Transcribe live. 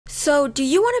So, do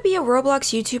you want to be a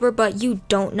Roblox YouTuber but you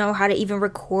don't know how to even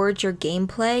record your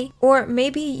gameplay? Or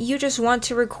maybe you just want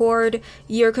to record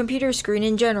your computer screen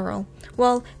in general?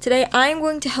 Well, today I'm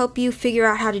going to help you figure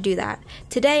out how to do that.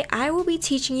 Today I will be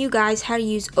teaching you guys how to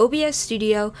use OBS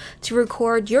Studio to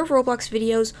record your Roblox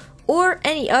videos or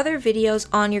any other videos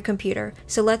on your computer.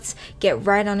 So let's get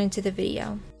right on into the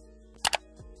video.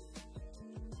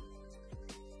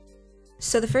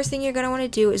 So the first thing you're going to want to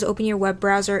do is open your web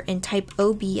browser and type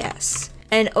OBS.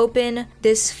 And open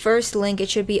this first link. It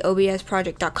should be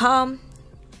obsproject.com.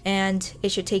 And it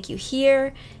should take you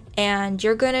here. And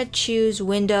you're going to choose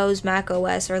Windows, Mac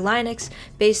OS, or Linux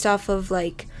based off of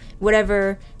like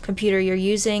whatever computer you're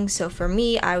using. So for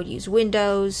me, I would use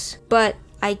Windows. But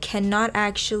I cannot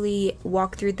actually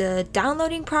walk through the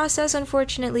downloading process,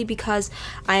 unfortunately, because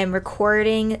I am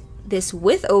recording this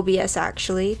with OBS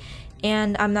actually.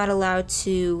 And I'm not allowed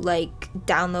to like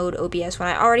download OBS when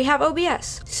I already have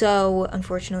OBS. So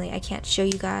unfortunately I can't show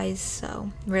you guys, so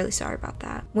I'm really sorry about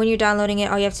that. When you're downloading it,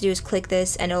 all you have to do is click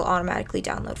this and it'll automatically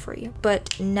download for you.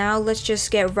 But now let's just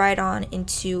get right on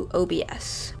into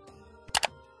OBS.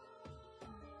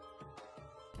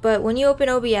 But when you open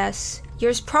OBS,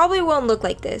 yours probably won't look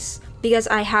like this because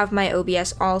I have my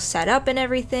OBS all set up and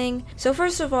everything. So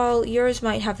first of all, yours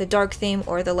might have the dark theme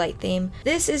or the light theme.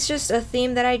 This is just a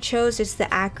theme that I chose. It's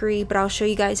the Acri, but I'll show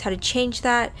you guys how to change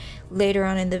that later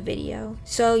on in the video.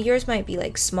 So yours might be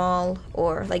like small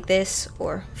or like this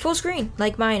or full screen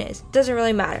like mine is. Doesn't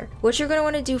really matter. What you're gonna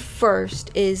wanna do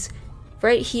first is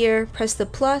right here, press the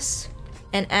plus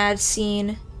and add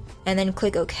scene and then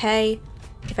click OK.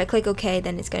 If I click OK,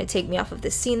 then it's going to take me off of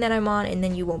the scene that I'm on, and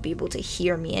then you won't be able to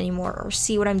hear me anymore or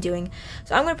see what I'm doing.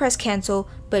 So I'm going to press cancel,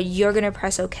 but you're going to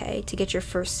press OK to get your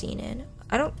first scene in.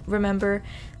 I don't remember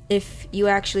if you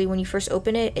actually, when you first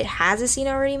open it, it has a scene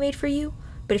already made for you,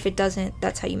 but if it doesn't,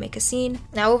 that's how you make a scene.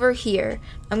 Now over here,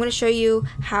 I'm going to show you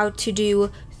how to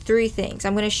do three things.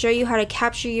 I'm going to show you how to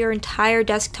capture your entire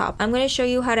desktop. I'm going to show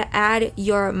you how to add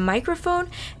your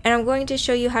microphone, and I'm going to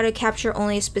show you how to capture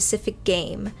only a specific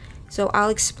game. So I'll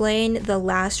explain the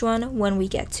last one when we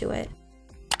get to it.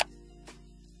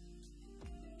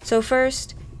 So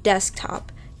first, desktop.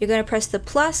 You're going to press the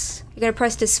plus, you're going to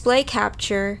press display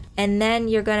capture, and then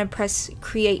you're going to press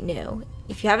create new.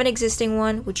 If you have an existing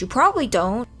one, which you probably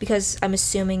don't, because I'm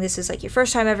assuming this is like your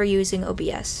first time ever using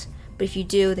OBS. But if you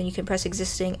do, then you can press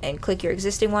existing and click your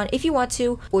existing one if you want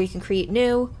to, or you can create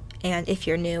new. And if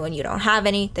you're new and you don't have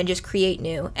any, then just create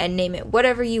new and name it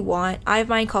whatever you want. I have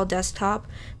mine called desktop,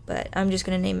 but I'm just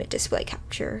going to name it display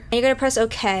capture. And you're going to press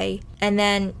OK, and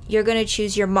then you're going to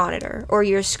choose your monitor or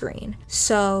your screen.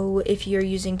 So if you're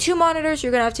using two monitors,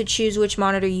 you're going to have to choose which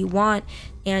monitor you want.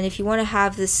 And if you want to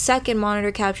have the second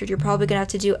monitor captured, you're probably going to have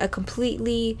to do a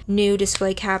completely new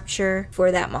display capture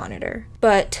for that monitor.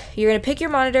 But you're going to pick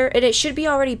your monitor, and it should be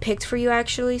already picked for you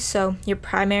actually. So your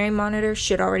primary monitor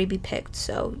should already be picked.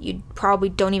 So you probably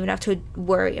don't even have to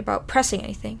worry about pressing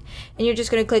anything. And you're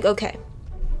just going to click OK.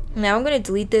 Now I'm going to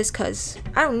delete this because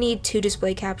I don't need two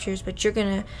display captures, but you're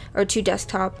going to, or two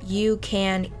desktop, you're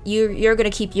going to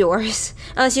keep yours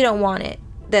unless you don't want it.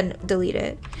 Then delete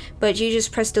it. But you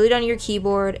just press delete on your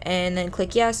keyboard and then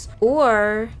click yes,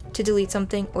 or to delete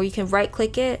something, or you can right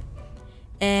click it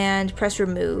and press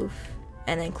remove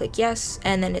and then click yes,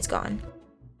 and then it's gone.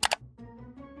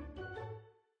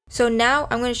 So now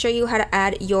I'm going to show you how to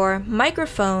add your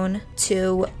microphone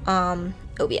to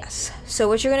OBS. So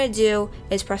what you're going to do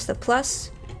is press the plus,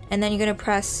 and then you're going to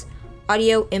press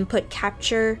audio input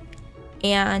capture.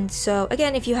 And so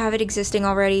again, if you have it existing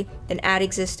already, then add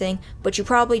existing, but you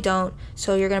probably don't.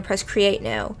 So you're going to press create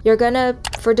now. You're going to,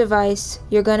 for device,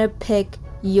 you're going to pick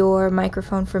your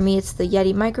microphone. For me, it's the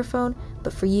Yeti microphone,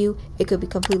 but for you, it could be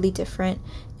completely different.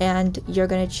 And you're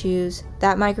going to choose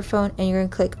that microphone and you're going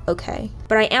to click OK.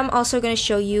 But I am also going to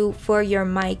show you for your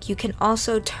mic, you can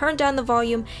also turn down the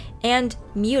volume and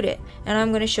mute it. And I'm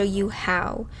going to show you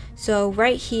how. So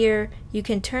right here, you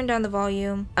can turn down the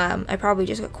volume. I probably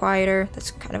just got quieter. That's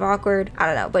kind of awkward. I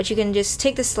don't know. But you can just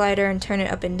take the slider and turn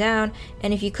it up and down.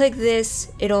 And if you click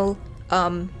this, it'll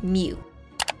mute.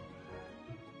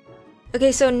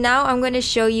 Okay, so now I'm going to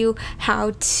show you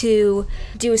how to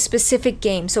do a specific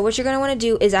game. So what you're going to want to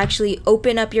do is actually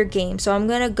open up your game. So I'm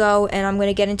going to go and I'm going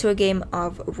to get into a game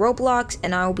of Roblox,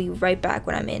 and I'll be right back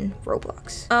when I'm in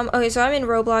Roblox. Okay, so I'm in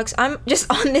Roblox. I'm just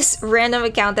on this random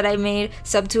account that I made,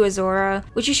 sub to Azora,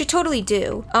 which you should totally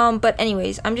do. But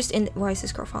anyways, I'm just in. Why is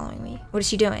this girl following me? What is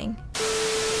she doing?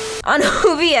 On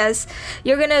OBS,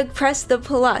 you're gonna press the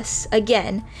plus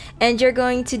again, and you're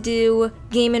going to do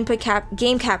game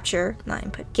capture.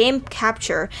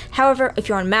 However, if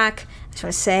you're on Mac, just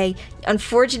want to say,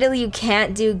 unfortunately, you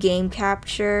can't do game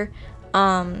capture.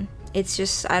 It's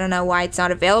just, I don't know why it's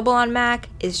not available on Mac.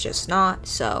 It's just not,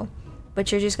 so.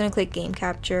 But you're just gonna click game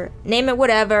capture, name it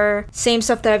whatever, same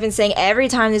stuff that I've been saying every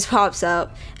time this pops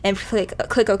up, and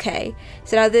click OK.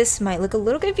 So now this might look a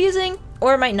little confusing,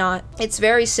 or it might not. It's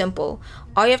very simple.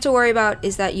 All you have to worry about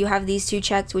is that you have these two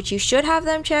checked, which you should have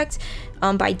them checked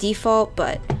by default,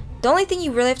 but the only thing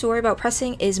you really have to worry about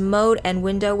pressing is mode and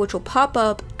window, which will pop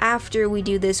up after we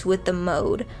do this with the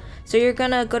mode. So you're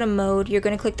gonna go to mode, you're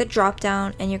gonna click the drop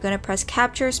down, and you're gonna press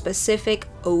capture specific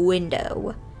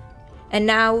window. And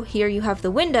now here you have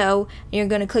the window, and you're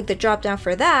gonna click the drop down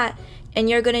for that, and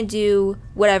you're gonna do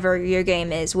whatever your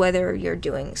game is, whether you're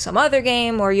doing some other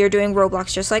game or you're doing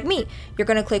Roblox just like me. You're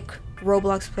gonna click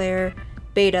Roblox player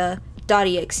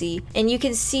beta.exe, and you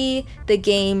can see the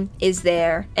game is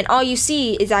there, and all you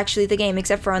see is actually the game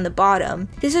except for on the bottom.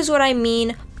 This is what I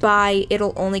mean by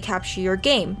it'll only capture your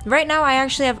game. Right now I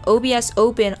actually have OBS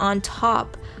open on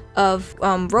top of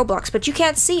Roblox, but you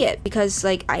can't see it because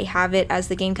like I have it as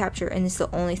the game capture and it's the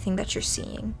only thing that you're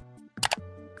seeing.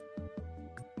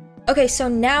 Okay, so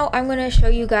now I'm gonna show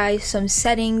you guys some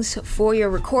settings for your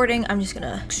recording. I'm just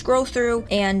gonna scroll through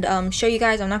and show you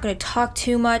guys. I'm not gonna talk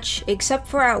too much, except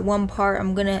for at one part.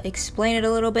 I'm gonna explain it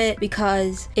a little bit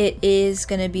because it is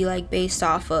gonna be like based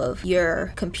off of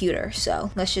your computer.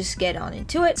 So let's just get on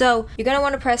into it. So you're gonna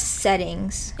wanna press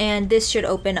settings, and this should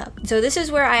open up. So this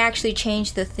is where I actually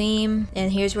changed the theme,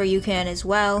 and here's where you can as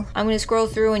well. I'm gonna scroll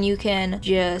through and you can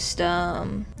just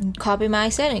copy my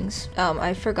settings.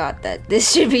 I forgot that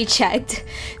this should be checked.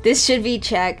 This should be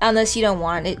checked unless you don't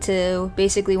want it to.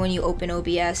 Basically, when you open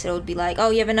OBS, it'll be like, oh,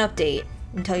 you have an update,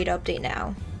 and tell you to update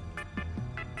now.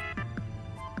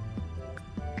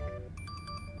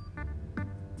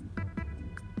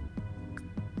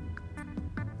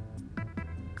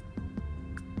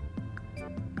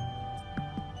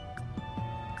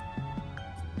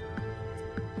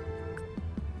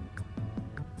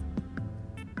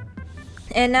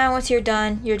 And now once you're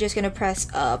done, you're just gonna press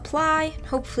apply.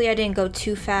 Hopefully I didn't go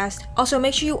too fast. Also,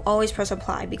 make sure you always press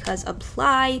apply because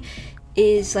apply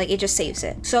is like, it just saves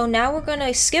it. So now we're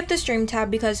gonna skip the stream tab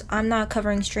because I'm not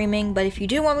covering streaming, but if you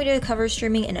do want me to cover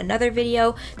streaming in another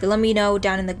video, then let me know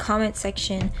down in the comment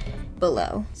section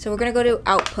below. So we're gonna go to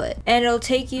output, and it'll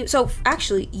take you, so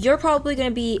actually you're probably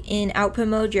gonna be in output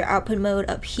mode. Your output mode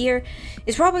up here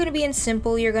is probably gonna be in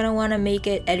simple. You're gonna wanna make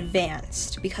it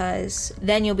advanced because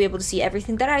then you'll be able to see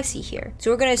everything that I see here. So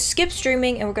we're gonna skip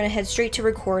streaming and we're gonna head straight to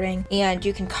recording, and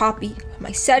you can copy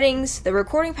my settings. The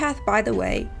recording path, by the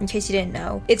way, in case you didn't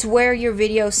know, it's where your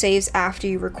video saves after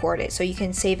you record it, so you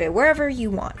can save it wherever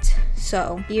you want.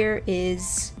 So here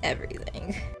is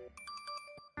everything.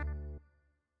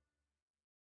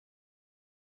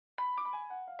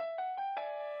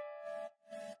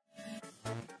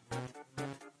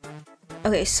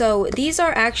 Okay, so these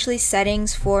are actually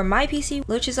settings for my PC,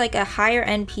 which is like a higher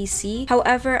end PC.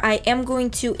 However, I am going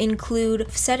to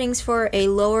include settings for a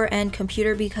lower end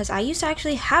computer because I used to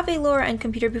actually have a lower end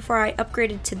computer before I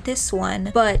upgraded to this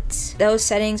one, but those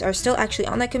settings are still actually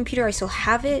on that computer. I still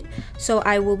have it, so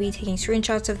I will be taking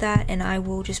screenshots of that and I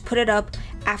will just put it up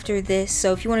after this.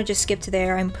 So if you want to just skip to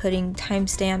there, I'm putting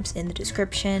timestamps in the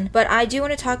description. But I do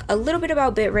want to talk a little bit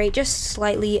about bitrate, just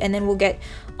slightly, and then we'll get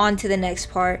on to the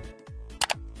next part.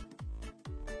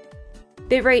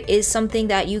 Bitrate is something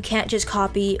that you can't just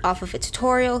copy off of a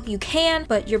tutorial. You can,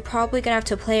 but you're probably gonna have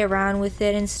to play around with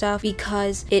it and stuff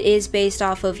because it is based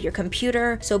off of your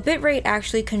computer. So bitrate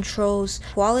actually controls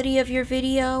quality of your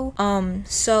video.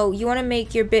 So you wanna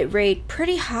make your bitrate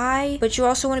pretty high, but you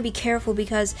also wanna be careful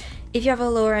because if you have a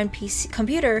lower end PC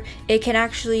computer, it can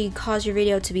actually cause your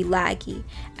video to be laggy,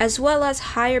 as well as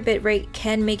higher bitrate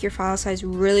can make your file size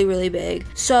really, really big.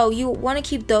 So you want to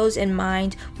keep those in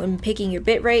mind when picking your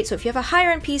bitrate. So if you have a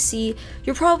higher end PC,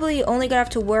 you're probably only gonna have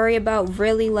to worry about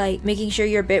really like making sure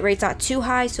your bitrate's not too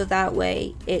high, so that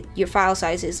way your file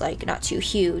size is like not too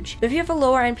huge. But if you have a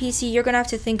lower end PC, you're gonna have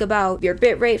to think about your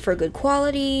bitrate for good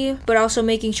quality, but also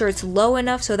making sure it's low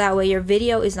enough so that way your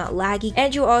video is not laggy.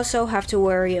 And you also have to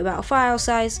worry about file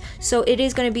size, so it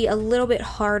is going to be a little bit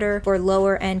harder for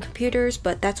lower end computers,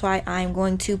 but that's why I'm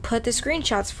going to put the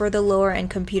screenshots for the lower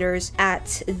end computers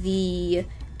at the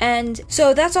end.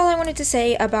 So that's all I wanted to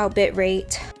say about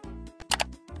bitrate.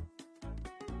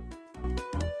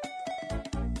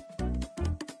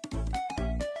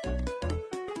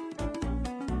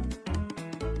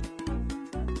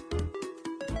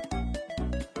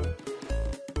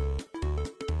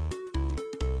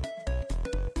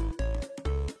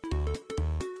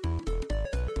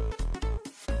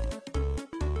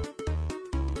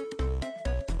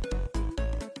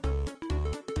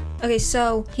 Okay,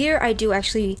 so here I do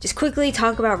actually just quickly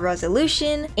talk about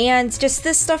resolution, and just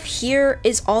this stuff here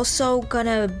is also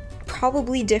gonna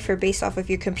probably differ based off of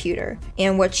your computer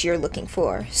and what you're looking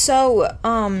for. So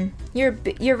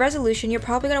your resolution, you're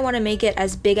probably gonna want to make it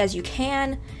as big as you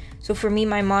can. So for me,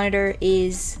 my monitor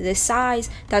is this size,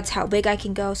 that's how big I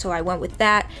can go, so I went with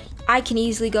that. I can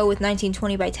easily go with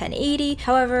 1920 by 1080.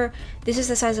 However, this is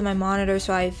the size of my monitor,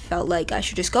 so I felt like I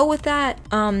should just go with that.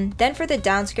 Then for the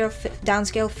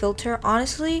downscale filter,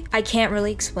 honestly, I can't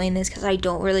really explain this because I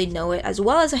don't really know it as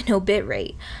well as I know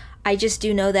bitrate. I just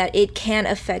do know that it can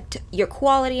affect your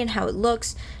quality and how it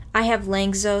looks. I have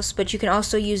Langzos, but you can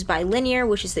also use bilinear,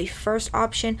 which is the first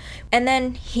option. And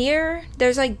then here,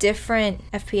 there's like different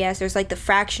FPS. There's like the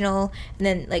fractional, and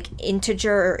then like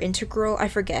integer or integral, I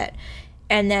forget.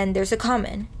 And then there's a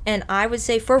common. And I would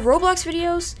say for Roblox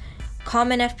videos,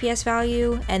 common FPS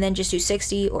value, and then just do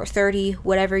 60 or 30,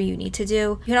 whatever you need to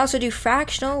do. You can also do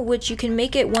fractional, which you can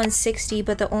make it 160,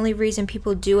 but the only reason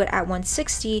people do it at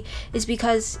 160 is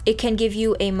because it can give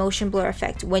you a motion blur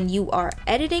effect when you are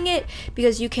editing it,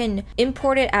 because you can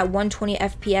import it at 120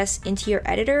 FPS into your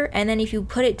editor, and then if you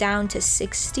put it down to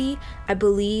 60, I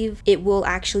believe it will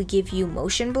actually give you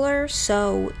motion blur.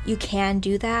 So you can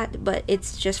do that, but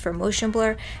it's just for motion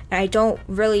blur, and I don't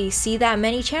really see that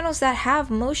many channels that have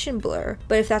motion blur.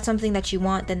 But if that's something that you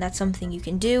want, then that's something you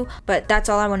can do. But that's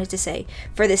all I wanted to say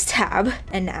for this tab,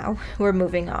 and now we're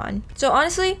moving on. So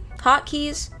honestly,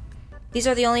 hotkeys, these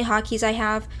are the only hotkeys I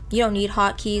have. You don't need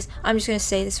hotkeys. I'm just gonna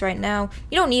say this right now.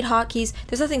 You don't need hotkeys.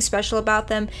 There's nothing special about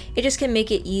them. It just can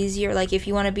make it easier. Like if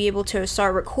you want to be able to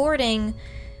start recording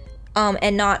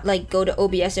and not like go to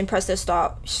OBS and press the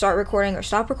start recording or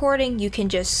stop recording, you can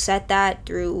just set that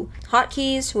through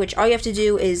hotkeys, which all you have to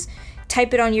do is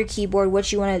type it on your keyboard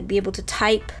what you want to be able to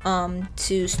type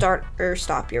to start or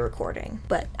stop your recording.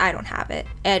 But I don't have it.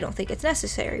 I don't think it's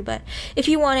necessary, but if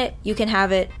you want it, you can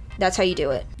have it. That's how you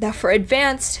do it. Now for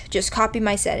advanced, just copy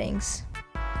my settings.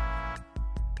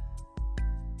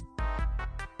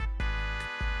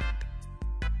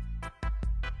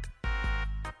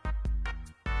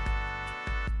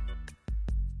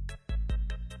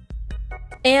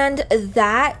 And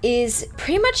that is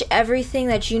pretty much everything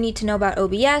that you need to know about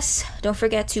OBS. Don't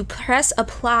forget to press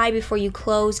apply before you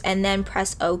close, and then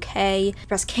press OK.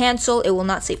 Press cancel. It will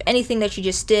not save anything that you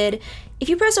just did. If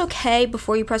you press OK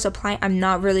before you press apply, I'm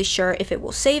not really sure if it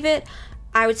will save it.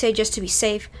 I would say just to be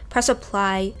safe, press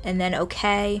apply and then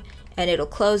OK, and it'll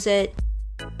close it.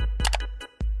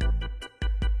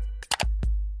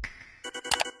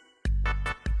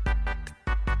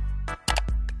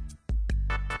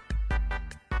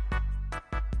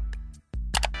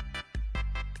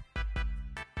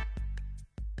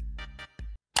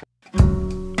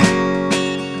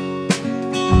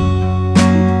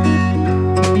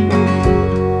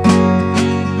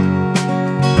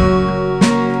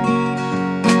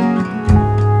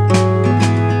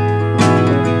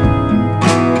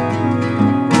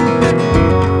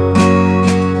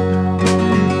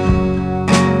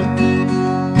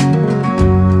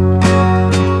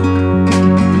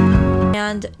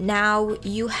 Now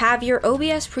you have your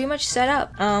OBS pretty much set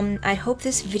up. I hope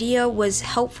this video was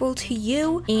helpful to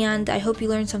you, and I hope you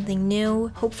learned something new.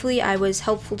 Hopefully I was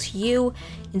helpful to you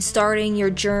in starting your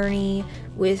journey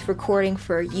with recording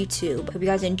for YouTube. Hope you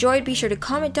guys enjoyed. Be sure to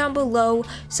comment down below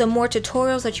some more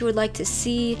tutorials that you would like to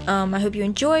see. I hope you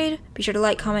enjoyed. Be sure to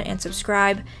like, comment, and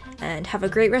subscribe, and have a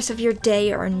great rest of your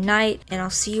day or night, and I'll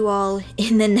see you all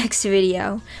in the next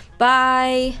video.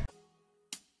 Bye!